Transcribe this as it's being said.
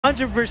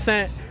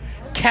100%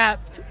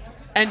 capped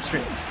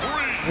entrance.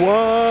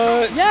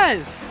 What?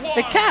 Yes,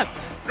 it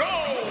capped.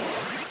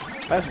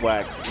 That's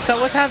whack. So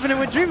what's happening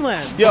with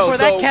Dreamland? Yo, Before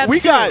so that we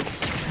got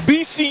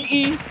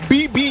BCe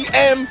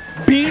BBM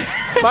Beast.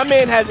 My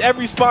man has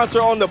every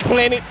sponsor on the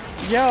planet.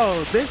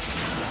 Yo, this.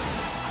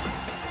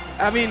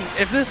 I mean,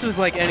 if this was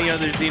like any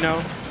other Xeno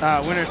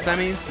winter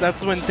semis,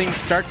 that's when things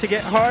start to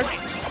get hard.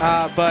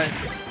 But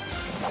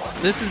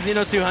this is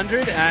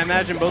Xeno200, and I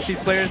imagine both these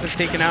players have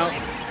taken out.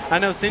 I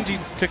know Sinji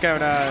took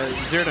out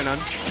Xeno200.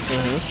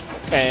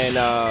 Mm-hmm.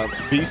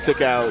 And Beast took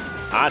out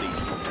Adi.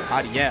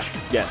 Adi, yeah.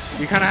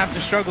 Yes. You kind of have to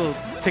struggle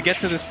to get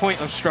to this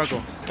point of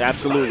struggle.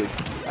 Absolutely.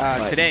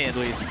 Today, at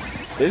least.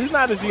 This is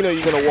not a Xeno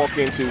you're going to walk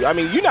into. I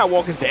mean, you're not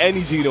walking to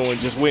any Xeno and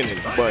just winning.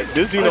 But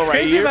this Xeno right here. What's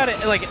crazy about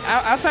it, like,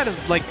 outside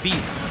of, like,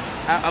 Beast,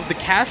 of the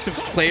cast of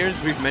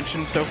players we've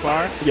mentioned so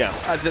far, yeah,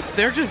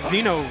 they're just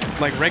Xeno,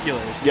 like,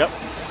 regulars. Yep.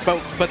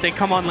 But they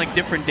come on, like,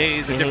 different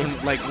days or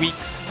different, like,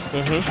 weeks.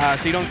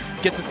 So you don't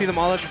get to see them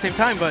all at the same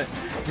time. But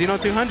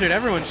Xeno200,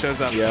 everyone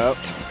shows up. Yep.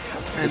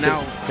 And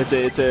now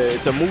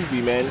it's a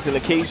movie, man. It's an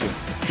occasion.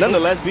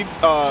 Nonetheless,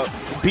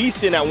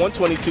 Beast in at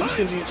 122,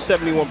 Sinji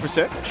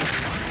 71%.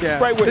 Yeah.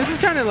 Right. This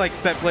is kind of like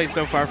set play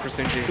so far for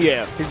Sinji.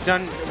 Yeah. He's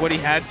done what he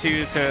had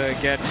to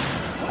get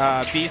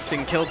Beast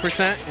and kill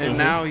percent, and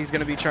now he's going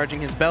to be charging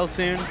his bell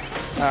soon,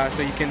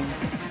 so you can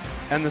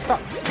end the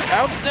stock.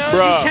 Oh, no,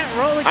 Bruh, you can't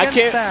roll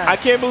against that. I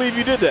can't believe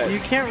you did that. You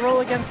can't roll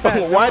against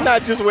that. Why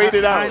not just wait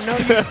it out? I know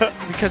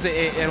because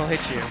it'll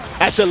hit you.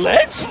 At the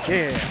ledge?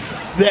 Yeah.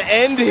 The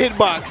end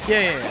hitbox.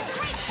 Yeah.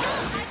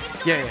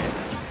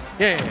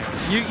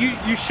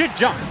 You should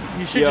jump.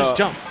 You should just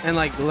jump and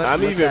like.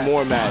 I'm even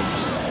more mad.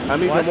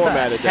 I'm even more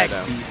mad at that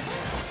now. Beast?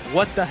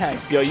 What the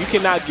heck? Yo, you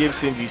cannot give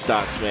Sinji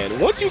stocks, man.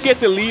 Once you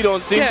get the lead on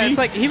Sinji, it's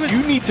like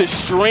you need to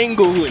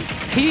strangle it.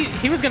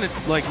 He was gonna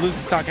like lose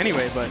his stock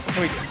anyway, but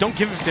I mean, don't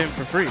give it to him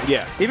for free.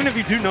 Yeah. Even if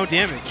you do no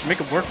damage,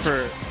 make it work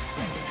for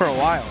a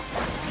while.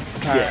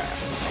 Yeah.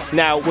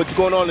 Now, what's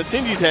going on in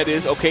Sinji's head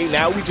is, okay,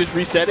 now we just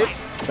reset it.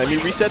 Let me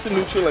reset the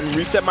neutral. Let me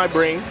reset my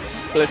brain.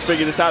 Let's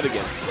figure this out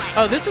again.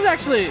 Oh, this is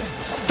actually...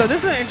 So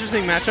this is an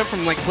interesting matchup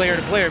from like player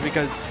to player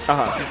because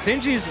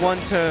Sinji's one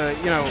to,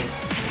 you know,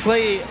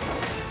 play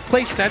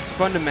sets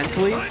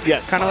fundamentally.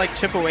 Yes. Kind of like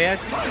chip away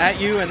at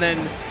you and then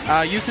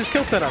use his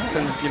kill setups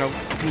and, you know,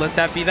 let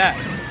that be that.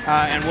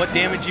 And what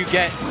damage you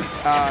get,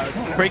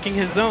 breaking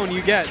his zone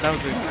you get. That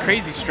was a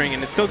crazy string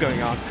and it's still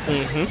going on.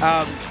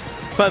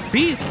 But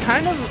Beast,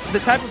 kind of the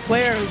type of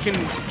player who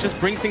can just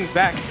bring things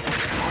back.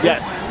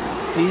 Yes.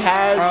 He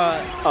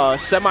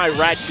has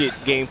semi-ratchet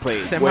gameplay.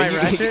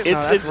 Semi-ratchet?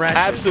 It's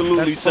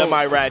absolutely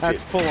semi-ratchet.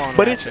 That's full-on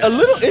But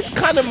ratchet. it's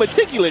kind of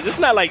meticulous. It's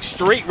not like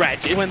straight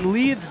ratchet. When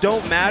leads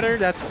don't matter,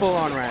 that's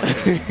full-on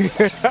ratchet.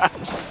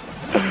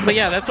 But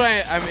yeah, that's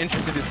why I'm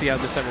interested to see how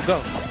this set will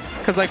go.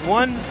 Because like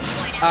one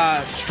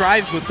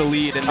strives with the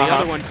lead and the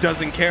other one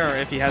doesn't care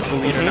if he has the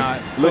lead or not.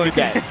 Look at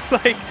that. It's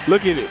like,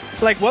 look at it.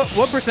 Like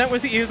what percent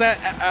was he? He was at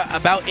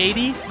about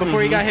 80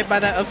 before he got hit by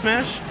that up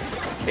smash.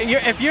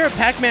 If you're a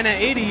PacMan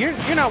at 80,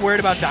 you're not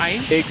worried about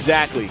dying.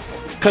 Exactly.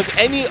 Because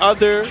any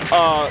other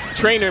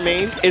trainer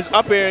main is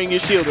up airing your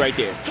shield right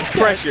there.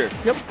 Pressure.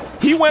 Yep.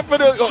 He went for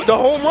the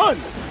home run.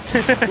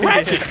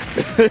 Ratchet.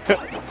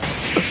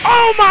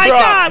 Oh my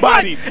God!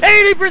 Bodied.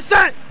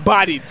 80%.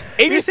 Bodied.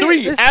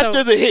 83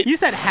 after the hit. You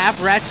said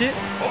half ratchet.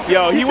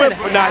 Yo, he went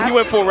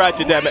full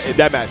ratchet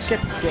that match.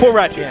 Full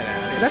ratchet.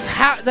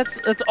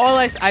 That's all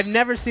I've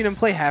never seen him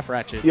play half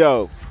ratchet.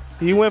 Yo,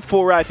 he went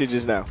full ratchet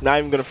just now. Not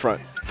even gonna front.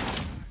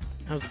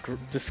 That was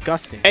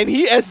disgusting. And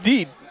he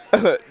SD'd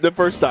the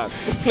first time.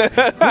 look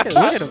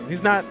at him.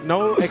 He's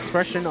no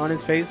expression on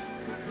his face.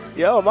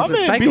 Yo, my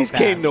man Beast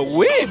came to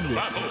win.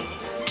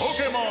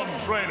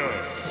 Pokemon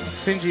Trainer.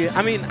 Sinji,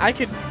 I mean, I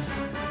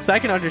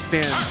can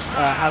understand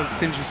how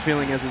Sinji's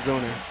feeling as a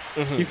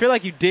zoner. You feel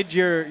like you did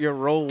your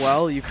role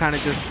well. You kind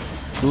of just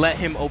let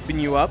him open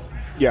you up.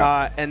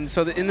 Yeah. And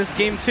so in this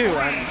game too,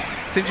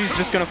 Sinji's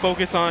just going to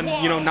focus on,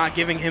 you know, not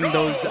giving him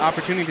those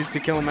opportunities to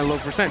kill him at low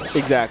percent.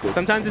 Exactly.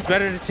 Sometimes it's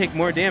better to take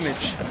more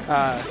damage,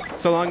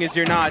 so long as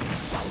you're not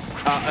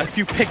a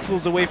few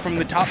pixels away from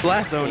the top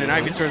blast zone and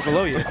Ivysaur's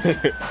below you.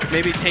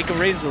 Maybe take a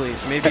raise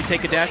release, maybe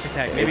take a dash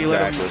attack, maybe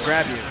let him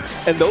grab you.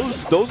 And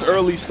those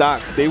early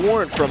stocks, they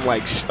weren't from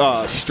like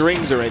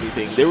strings or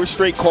anything. They were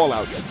straight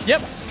callouts.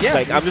 Yep. Yeah.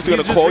 Like I'm just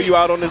gonna call you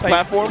out on this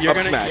platform. You're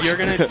smash.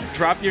 gonna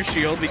drop your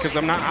shield because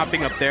I'm not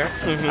hopping up there,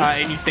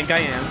 and you think I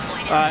am,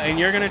 and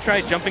you're gonna try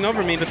jumping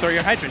over me to throw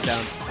your hydrant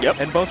down. Yep.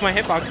 And both my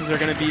hitboxes are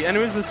gonna be, and it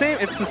was the same.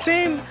 It's the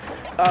same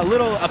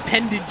little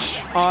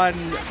appendage on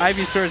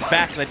Ivysaur's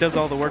back that does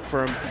all the work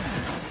for him.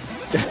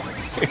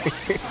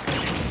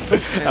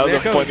 That was a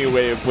funny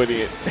way of putting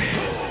it.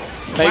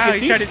 Hey, wow,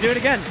 he tried to do it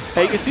again.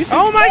 Hey, you can see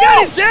some. Oh my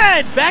God, he's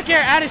dead! Back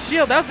air out of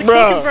shield. That was a key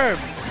confirm.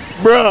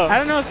 Bruh. I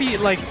don't know if he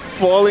like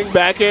falling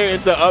back air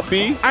into up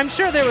B. I'm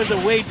sure there was a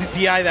way to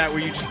DI that where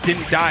you just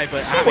didn't die,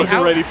 but I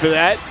wasn't ready for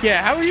that.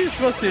 Yeah, how were you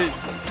supposed to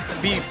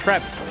be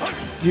prepped?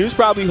 He was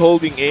probably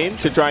holding in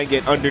to try and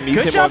get underneath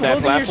Good him job on that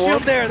holding platform. your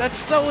shield there. That's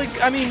so,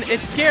 I mean,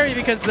 it's scary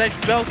because that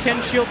Bell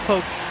can shield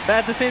poke, but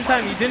at the same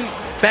time, you didn't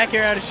back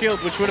air out of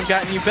shield, which would have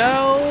gotten you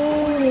Bell.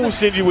 Ooh,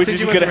 Sinji wishes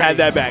he could have had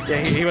that back.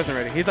 Yeah, he wasn't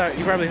ready. He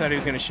probably thought he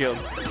was going to shield.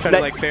 Try to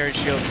like fair his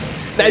shield.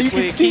 Now you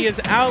can see he is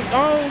out.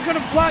 Oh,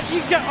 gonna block.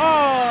 You got.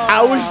 Oh.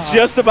 I was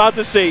just about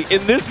to say,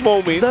 in this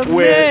moment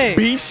where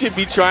B should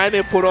be trying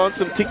to put on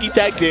some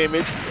ticky-tack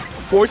damage,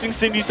 forcing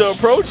Sinji to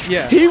approach,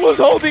 he was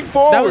holding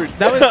forward.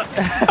 That was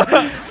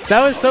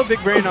that was so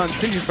big brain on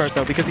Sinji's part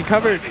though, because he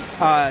covered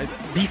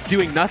Beast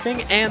doing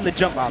nothing and the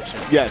jump option.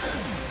 Yes.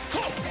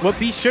 What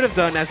Beast should have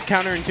done, as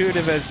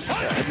counterintuitive as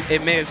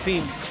it may have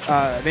seemed,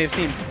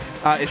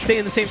 is stay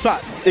in the same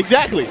spot.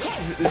 Exactly.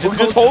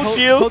 Just hold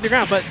shield. Hold your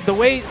ground. But the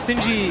way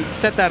Sinji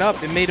set that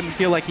up, it made him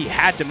feel like he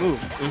had to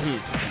move.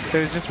 So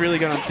it was just really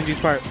good on Sinji's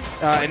part.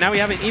 And now we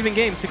have an even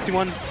game,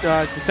 61 to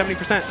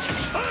 70%.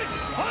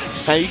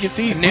 And you can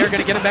see Nair going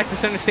to get him back to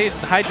center stage.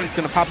 The Hydrant's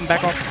going to pop him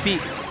back off his feet.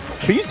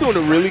 He's doing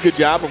a really good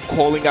job of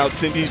calling out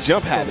Sinji's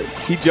jump habit.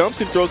 He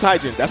jumps and throws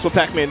Hydrant. That's what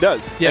PacMan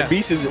does. Yeah. And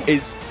Beast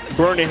is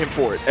burning him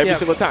for it every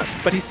single time.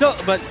 But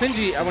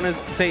Sinji, I want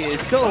to say,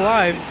 is still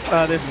alive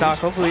this stock.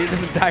 Hopefully he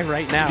doesn't die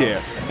right now. Yeah.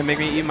 And make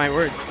me eat my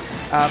words.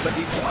 But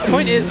the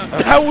point is...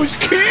 that was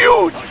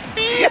cute!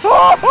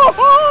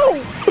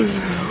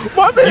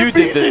 My man you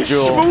did this,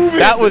 Jewel.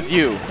 That was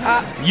you.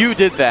 You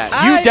did that.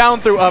 You down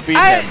through up him.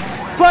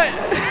 But...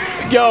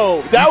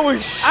 Yo, that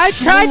was. I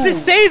tried to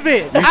save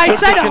it. I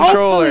said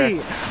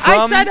hopefully.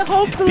 I said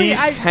hopefully.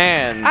 Beast's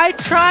hand. I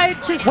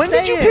tried to When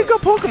say did you pick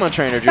up Pokemon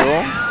Trainer,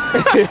 Jewel?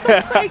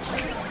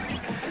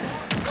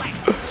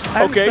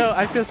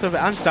 I feel so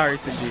bad. I'm sorry,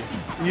 Sinji.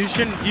 You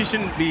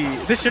shouldn't be.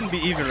 This shouldn't be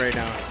even right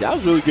now. That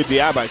was really good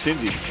DI by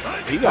Sinji.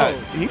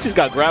 He just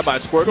got grabbed by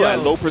Squirtle at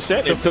low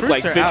percent and took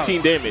like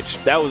 15 damage.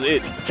 That was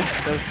it. This is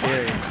so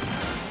scary.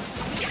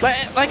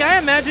 Like I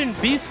imagine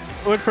Beast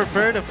would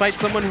prefer to fight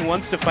someone who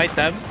wants to fight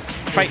him.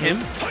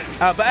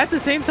 But at the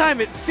same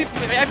time,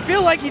 I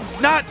feel like he's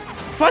not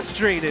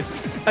frustrated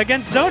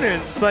against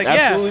zoners. It's like,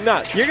 absolutely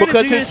not.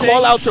 Because his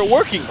call-outs are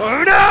working.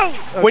 Oh no!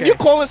 When you're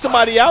calling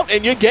somebody out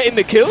and you're getting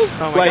the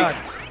kills, oh my God.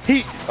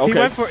 He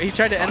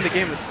tried to end the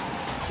game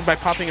by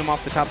popping him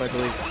off the top, I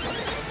believe.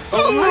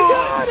 Oh my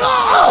God!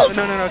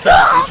 No. The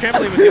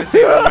trampoline was gonna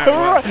save him no matter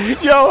what.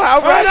 Yo,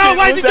 how no,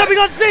 why is he jumping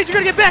on stage? You're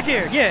gonna get back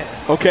here. Yeah.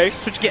 Okay.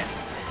 That's what you get.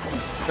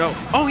 No.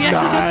 Oh, he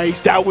actually nice.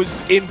 That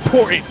was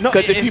important. No,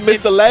 because if he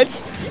missed the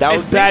ledge, that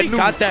was bad news. If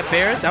got that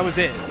bear, that was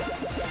it.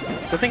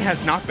 The thing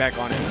has knockback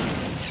on it.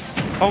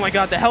 Oh my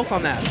God, the health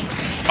on that.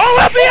 Oh,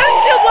 up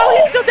behind shield while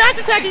he's still dash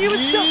attacking. He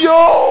was still.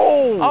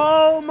 Yo!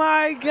 Oh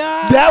my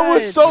God. That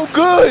was so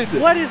good.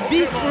 What is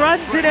Beast run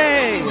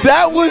today?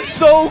 That was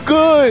so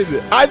good.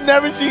 I've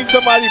never seen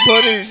somebody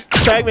punish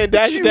PacMan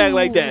dash attack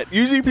like that.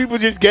 Usually people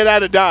just get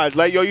out of dodge.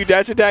 Like, yo, you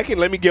dash attacking?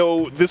 Let me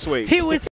go this way. He was